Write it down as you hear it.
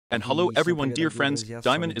And hello everyone, dear friends,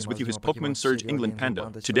 Diamond is with you, his Pokemon Surge England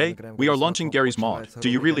Panda. Today, we are launching Garry's mod. Do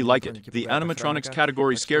you really like it? The animatronics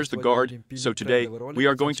category scares the guard, so today, we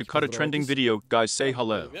are going to cut a trending video. Guys, say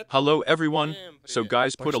hello. Hello everyone. So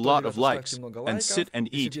guys, put a lot of likes, and sit and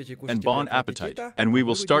eat, and bon appetite. And we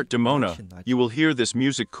will start Demona. You will hear this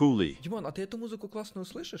music coolly.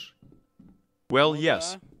 Well,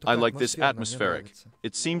 yes, I like this atmospheric.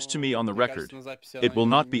 It seems to me on the record. It will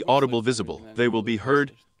not be audible visible. They will be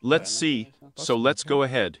heard. Let's see, so let's go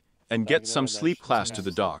ahead and get some sleep class to the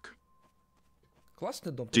dock.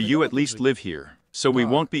 Do you at least live here? So we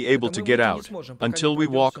won't be able to get out until we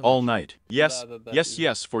walk all night. Yes, yes,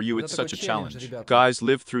 yes, for you it's such a challenge. Guys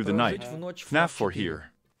live through the night. FNAF for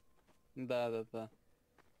here.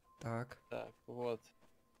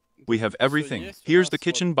 We have everything. Here's the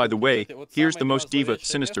kitchen, by the way. Here's the most diva,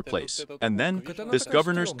 sinister place. And then, this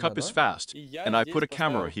governor's cup is fast. And I put a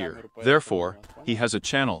camera here. Therefore, he has a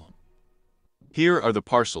channel. Here are the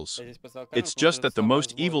parcels. It's just that the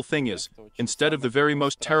most evil thing is, instead of the very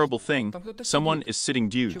most terrible thing, someone is sitting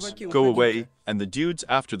dudes. Go away, and the dudes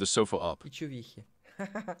after the sofa up.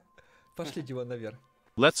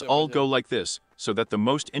 Let's all go like this, so that the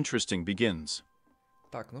most interesting begins.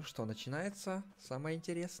 Так, ну что, начинается самое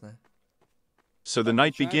интересное. So the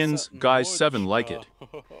night begins, guys 7 like it.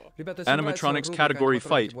 Animatronics category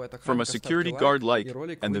fight, from a security guard like,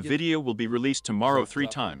 and the video will be released tomorrow 3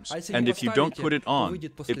 times. And if you don't put it on,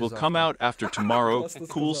 it will come out after tomorrow,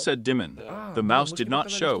 cool, said Diman. The mouse did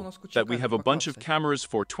not show that we have a bunch of cameras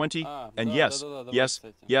for 20, and yes, yes,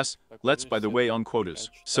 yes, let's by the way on quotas.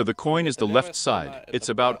 So the coin is the left side. It's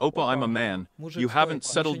about Oppa, I'm a man, you haven't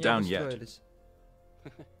settled down yet.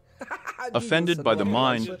 Offended by the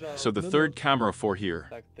mind, so the third camera for here.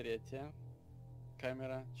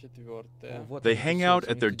 They hang out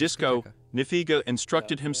at their disco. Nifiga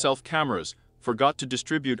instructed himself cameras, forgot to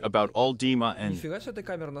distribute about all Dima and...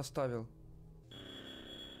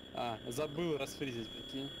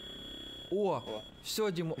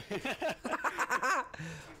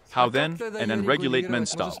 How then? And then regulate men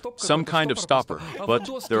stop. Some kind of stopper, but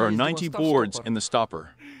there are 90 boards in the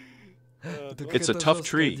stopper. It's a tough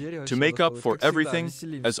tree to make up for everything,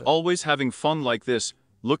 as always having fun like this.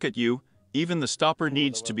 Look at you, even the stopper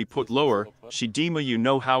needs to be put lower. Shidima, you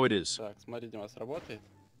know how it is.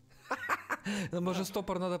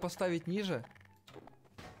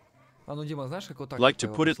 Like to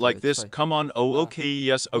put it like this, come on, oh okay,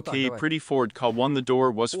 yes, okay, pretty Ford car won, the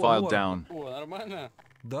door was filed down.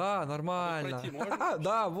 Да, нормально.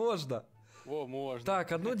 Да, можно.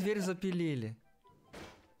 Так, одну дверь запилили.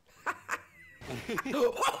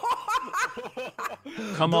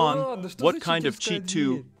 Come on, what kind of cheat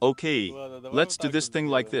too? Okay, let's do this thing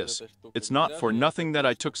like this. It's not for nothing that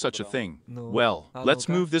I took such a thing. Well, let's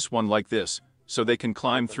move this one like this, so they can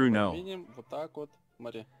climb through. No.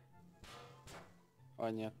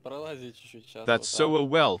 That's so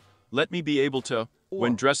well. Let me be able to,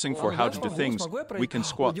 when dressing for how to do things, we can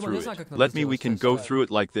squat through it. Let me, we can go through it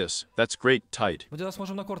like this. That's great, tight. Мы тогда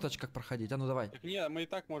сможем на корточках проходить. А ну давай. Не, мы и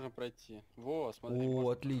так можем пройти. Во, смотри.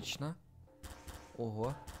 О, отлично.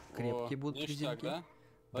 Ого, крепкие будут резинки.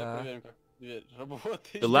 Да.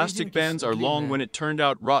 Elastic bands are long when it turned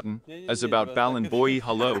out rotten, as about Balin boy,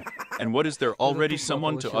 hello. And what is there already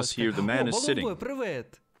someone to us here? The man is sitting.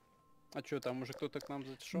 А что, там уже кто-то к нам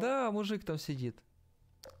зашел? Да, мужик там сидит.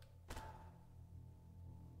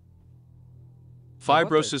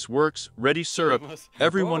 Fibrosis works, ready syrup,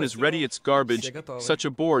 everyone is ready, it's garbage, such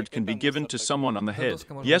a board can be given to someone on the head.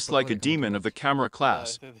 Yes, like a demon of the camera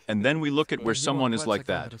class, and then we look at where someone is like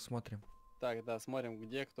that. Так, да, смотрим,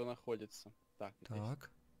 где кто находится. Так.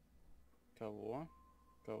 Кого?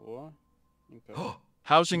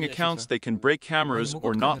 Housing accounts, they can break cameras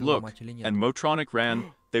or not look, and Motronic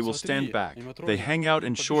ran, they will stand back. They hang out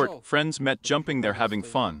in short, friends met jumping, they're having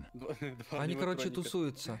fun. Они, короче,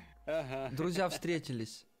 тусуются. Друзья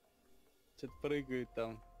встретились. Что-то прыгают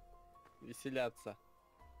там, веселятся.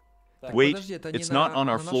 Wait, it's not on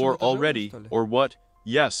our floor already, or what?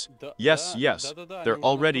 Yes, yes, yes, they're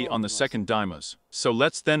already on the second Dimas. So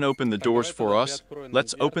let's then open the doors for us,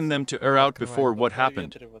 let's open them to air out before what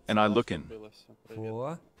happened, and I look in.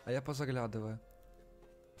 О, а я позаглядываю.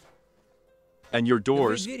 And your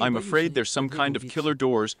doors, I'm afraid there's some kind of killer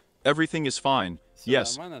doors, everything is fine,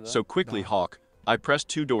 yes, so quickly Hawk, I press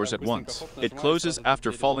 2 doors at once. It closes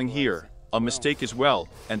after falling here, a mistake as well,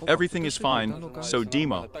 and everything is fine, so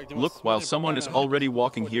Dima, look while someone is already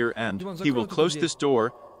walking here and he will close this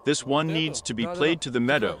door, this one needs to be played to the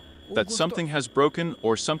meadow, that something has broken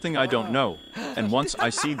or something I don't know. And once I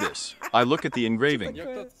see this, I look at the engraving. Её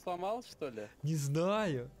кто-то сломал, что ли? Не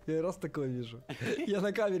знаю. Я раз такое вижу. Я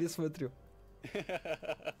на камере смотрю.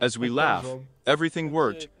 As we laugh, everything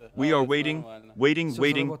worked. We are waiting, waiting,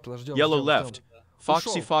 waiting. Yellow left.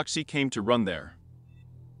 Foxy Foxy came to run there.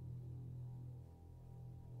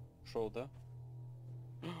 Шел, да?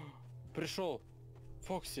 Пришел.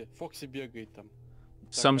 Фокси бегает там.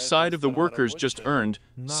 Some side of the workers just earned,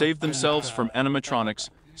 saved themselves from animatronics,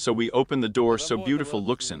 so we open the door so beautiful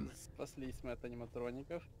looks in. Спаслись мы от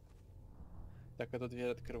аниматроников. Так, эту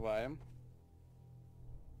дверь открываем.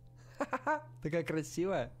 Такая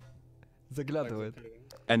красивая. Заглядывает.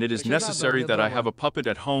 And it is necessary that I have a puppet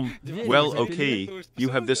at home. Well, okay, you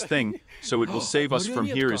have this thing, so it will save us from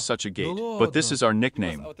here is such a gate. But this is our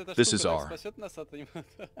nickname. This is our.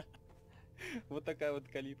 Вот такая вот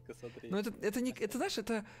калитка, смотри. Ну это не, это знаешь,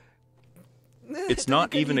 это... It's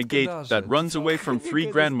not even a gate that runs away from three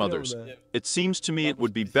grandmothers. It seems to me it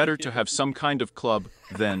would be better to have some kind of club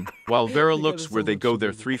then, while Vera looks where they go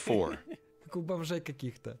their 3-4. Как у бомжей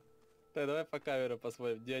каких-то. Так, давай по камеру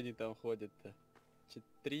посмотрим, где они там ходят-то.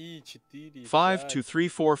 3, 4, 5, 2, 3,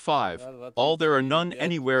 4, 5. All there are none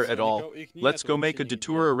anywhere at all. Let's go make a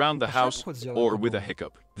detour around the house, or with a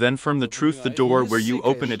hiccup. Then from the truth the door where you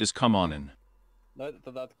open it is come on in. Давай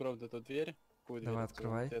тогда откроем эту дверь. Давай,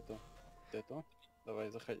 открывай. Эту. Давай,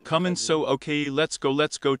 заходи. Come in so okay, let's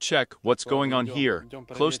go check what's going on here.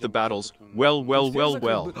 Close the battles. Well.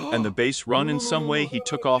 And the base run in some way he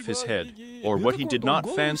took off his head. Or what he did not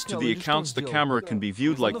fans to the accounts the camera can be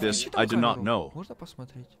viewed like this, I do not know.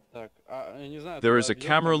 There is a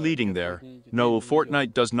camera leading there. No,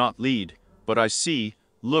 Fortnite does not lead. But I see,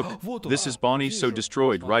 look, this is Bonnie so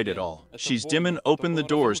destroyed right at all. She's dimming open the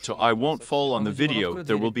doors till I won't fall on the video,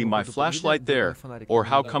 there will be my flashlight there. Or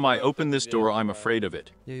how come I open this door, I'm afraid of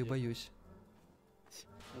it.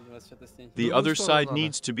 The other side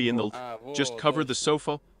needs to be in the... Just cover the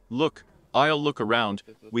sofa. Look, I'll look around.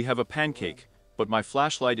 We have a pancake, but my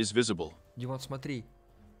flashlight is visible. Димон, смотри.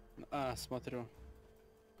 Смотрю.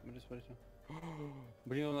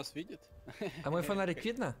 Блин, он нас видит? А мой фонарик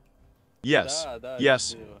видно? Yes,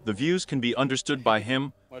 the views can be understood by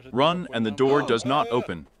him. Run and the door does not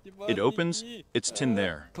open. It opens, it's tin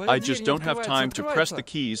there. I just don't have time to press the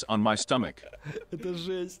keys on my stomach. Это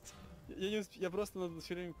жесть. Я просто надо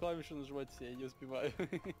все время клавиши нажимать все, я не успеваю.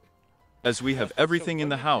 As we have everything in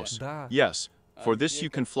the house, yes, for this you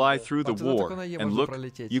can fly through the war, and look,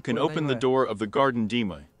 you can open the door of the garden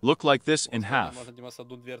Dima. Look like this in half. Можно, Димас,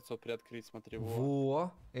 одну дверцу приоткрыть, смотри.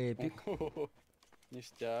 Во, эпик.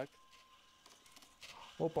 Ништяк.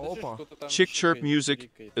 Опа. Chick chirp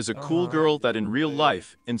music is a cool girl that in real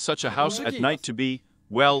life, in such a house at night to be,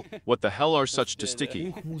 well, what the hell are such to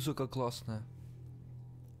sticky? Музыка классная.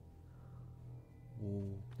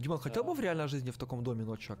 Диман, хотел бы в реальной жизни в таком доме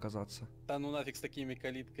ночью оказаться? Да ну нафиг с такими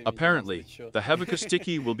калитками. Apparently, the Hevika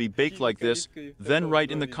sticky will be baked like this, then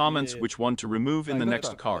write in the comments which one to remove in the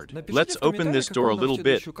next card. Let's open this door a little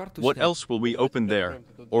bit. What else will we open there?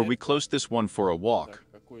 Or we close this one for a walk.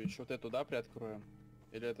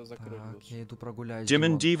 Dim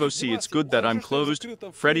and Devo see it's good that I'm closed.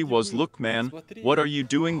 Freddy was, look man, what are you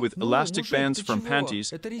doing with elastic bands from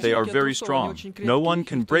panties? They are very strong. No one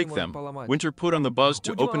can break them. Winter put on the buzz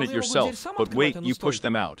to open it yourself, but wait, you push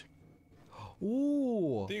them out.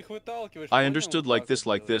 I understood like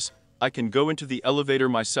this. I can go into the elevator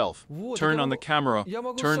myself. Turn on the camera.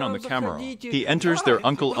 Turn on the camera. He enters their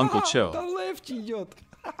Uncle Cho.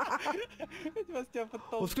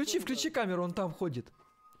 Включи камеру, он там ходит.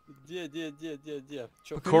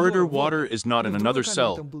 Corridor water is not in another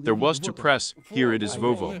cell. There was to press. Here it is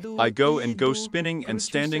Vovo. I go and go spinning and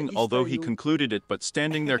standing, although he concluded it, but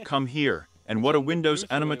standing there come here. And what a Windows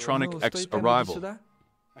animatronic X arrival.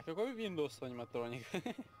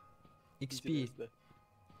 XP.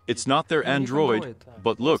 It's not their Android,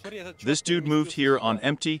 but look, this dude moved here on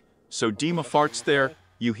empty, so Dima farts there,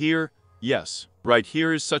 you hear, yes. Right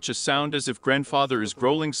here is such a sound as if grandfather is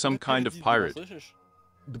growling some kind of pirate.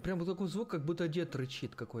 Да прям такой звук, как будто дед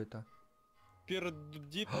рычит какой-то.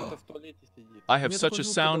 I have such a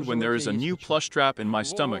sound when there is a new plush strap in my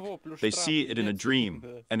stomach. They see it in a dream,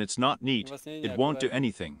 and it's not neat. It won't do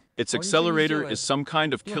anything. Its accelerator is some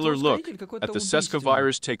kind of killer look at the Seska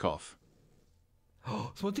virus takeoff.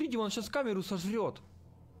 Смотри, Димон, сейчас камеру сожрет.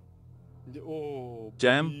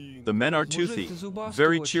 Damn, the men are toothy,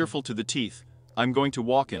 very cheerful to the teeth. I'm going to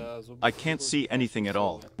walk in. I can't see anything at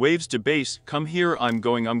all. Waves to base, come here, I'm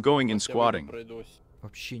going in squatting.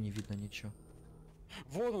 Вообще не видно ничего.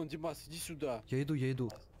 Я иду.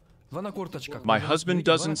 Два на корточках. My husband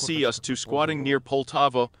doesn't see us two squatting near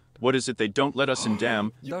Poltava. What is it they don't let us in,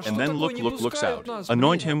 damn? Да что And then такое, не looks пускают out. нас,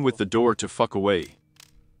 Anoint блин. him with the door to fuck away.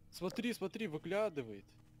 Смотри, смотри, выглядывает.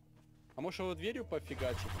 А может его дверью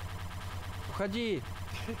пофигачить? Уходи.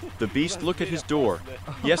 The beast look at his door.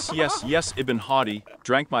 Yes, yes, yes, Ibn Hadi,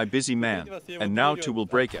 drank my busy man, and now too will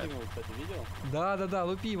break it. Да,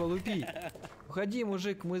 лупи его, лупи. Уходи,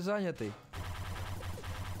 мужик, мы заняты.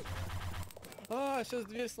 А, сейчас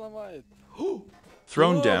дверь сломает.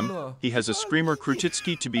 Thrown dem, he has a screamer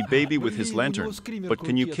Krutitsky to be baby with his lantern, but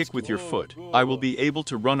can you kick with your foot? I will be able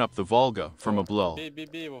to run up the Volga from a blow.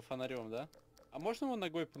 Бей его фонарем, да? А можно его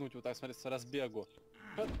ногой пнуть вот так, смотри, с разбегу?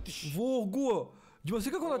 Ого! Дима,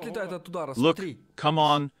 смотри, как он отлетает от удара, Look, смотри. come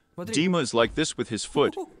on. Смотри. Dima is like this with his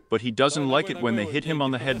foot, but he doesn't like it when they hit him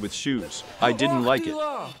on the head with shoes. I didn't like it.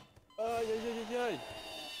 Ай-яй-яй-яй.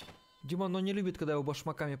 Дима, он не любит, когда его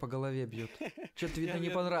башмаками по голове бьют. Что-то, видно, не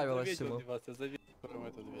понравилось ему.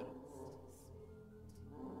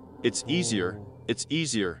 It's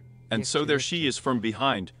easier, and so there she is from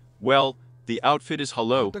behind. Well, the outfit is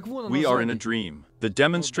hello, we are in a dream. The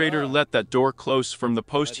demonstrator let that door close from the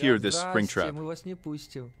post here this spring trap. Мы вас не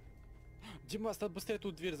пустим. Димас, надо быстрее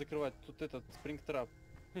тут дверь закрывать, тут этот спрингтрап.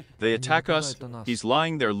 They attack us, he's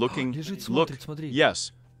lying there looking, look,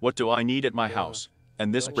 yes, what do I need at my house?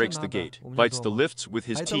 And this breaks the gate, bites the lifts with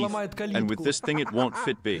his teeth, and with this thing it won't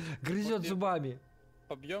fit big. Грызет зубами.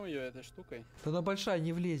 Побьем ее этой штукой. Да она большая,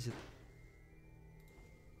 не влезет.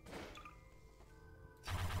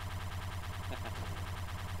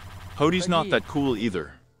 Hody's not that cool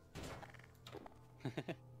either.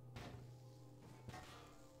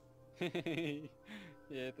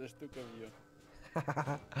 Я эта штука бью.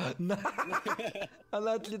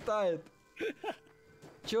 Она отлетает.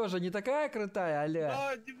 Чё же, не такая крутая, аля?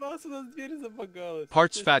 А, Димас, у нас дверь забагалась.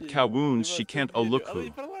 Parts fat cow wounds she can't oh look Она не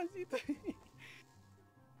who. пролазит.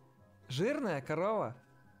 Жирная корова?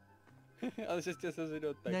 Она сейчас тебя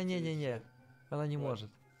сожрет. так. Не-не-не-не. Она не может.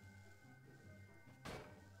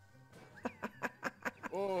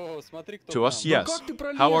 О, смотри, кто To us, там.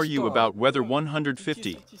 yes. How are you about weather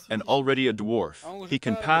 150, and already a dwarf? He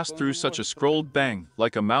can pass through such a scrolled bang,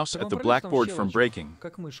 like a mouse Так at он the пролез там в blackboard from щелочку, breaking.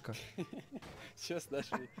 как мышка. Сейчас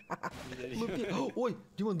нашли. Лупи. Ой,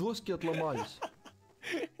 Дима, доски отломались.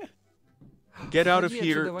 Get out of Уходи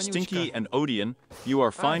here, отсюда, Stinky вонючка. and Odion. You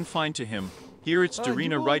are fine to him. Here it's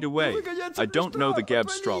Darina Димон, right away. выгоняться I don't know the быстро,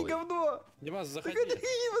 Gab's отвали, trolley. говно. Димас, заходи. Заходи,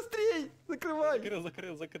 быстрей, закрывай.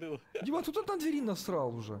 Закрыл. Дима, тут на двери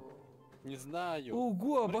насрал уже. Не знаю.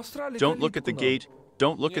 Ого, обосрали Don't look at the калитку нам. gate.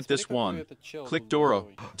 Don't look at this one. Click Doro.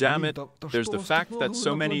 Damn it. There's the fact that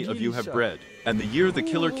so many of you have bred. And the year the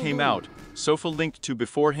killer came out, Sofa linked to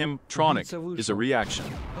before him, Tronic, is a reaction.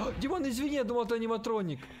 Димон, извини, я думал, это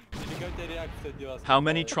аниматроник. Какая у тебя реакция, Димас? How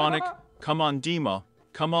many Tronic? Come on, Dima.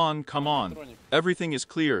 Come on. Everything is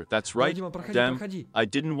clear, that's right. Дима, проходи, Damn, проходи. I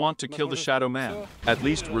didn't want to kill the Shadow Man. At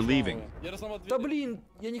least we're leaving. Я разломал Да дверь. блин,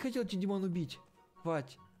 я не хотел тебя, Димон, убить.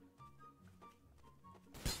 Вать.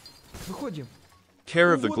 Выходим.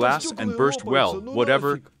 Care of the Вот glass стёкла and burst лопаются, well, ну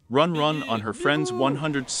whatever. нафиг. Run on her friends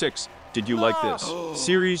 106. Did you like this?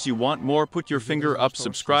 Series you want more? Put your finger up,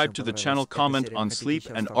 subscribe to the channel, comment on sleep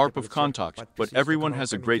and ARP of contact, but everyone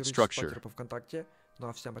has a great structure. Ну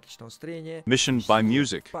а всем отличного настроения. Mission by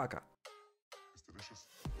music. Пока.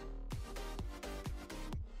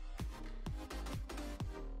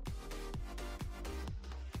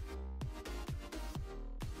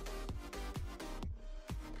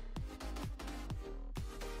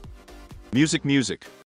 Music.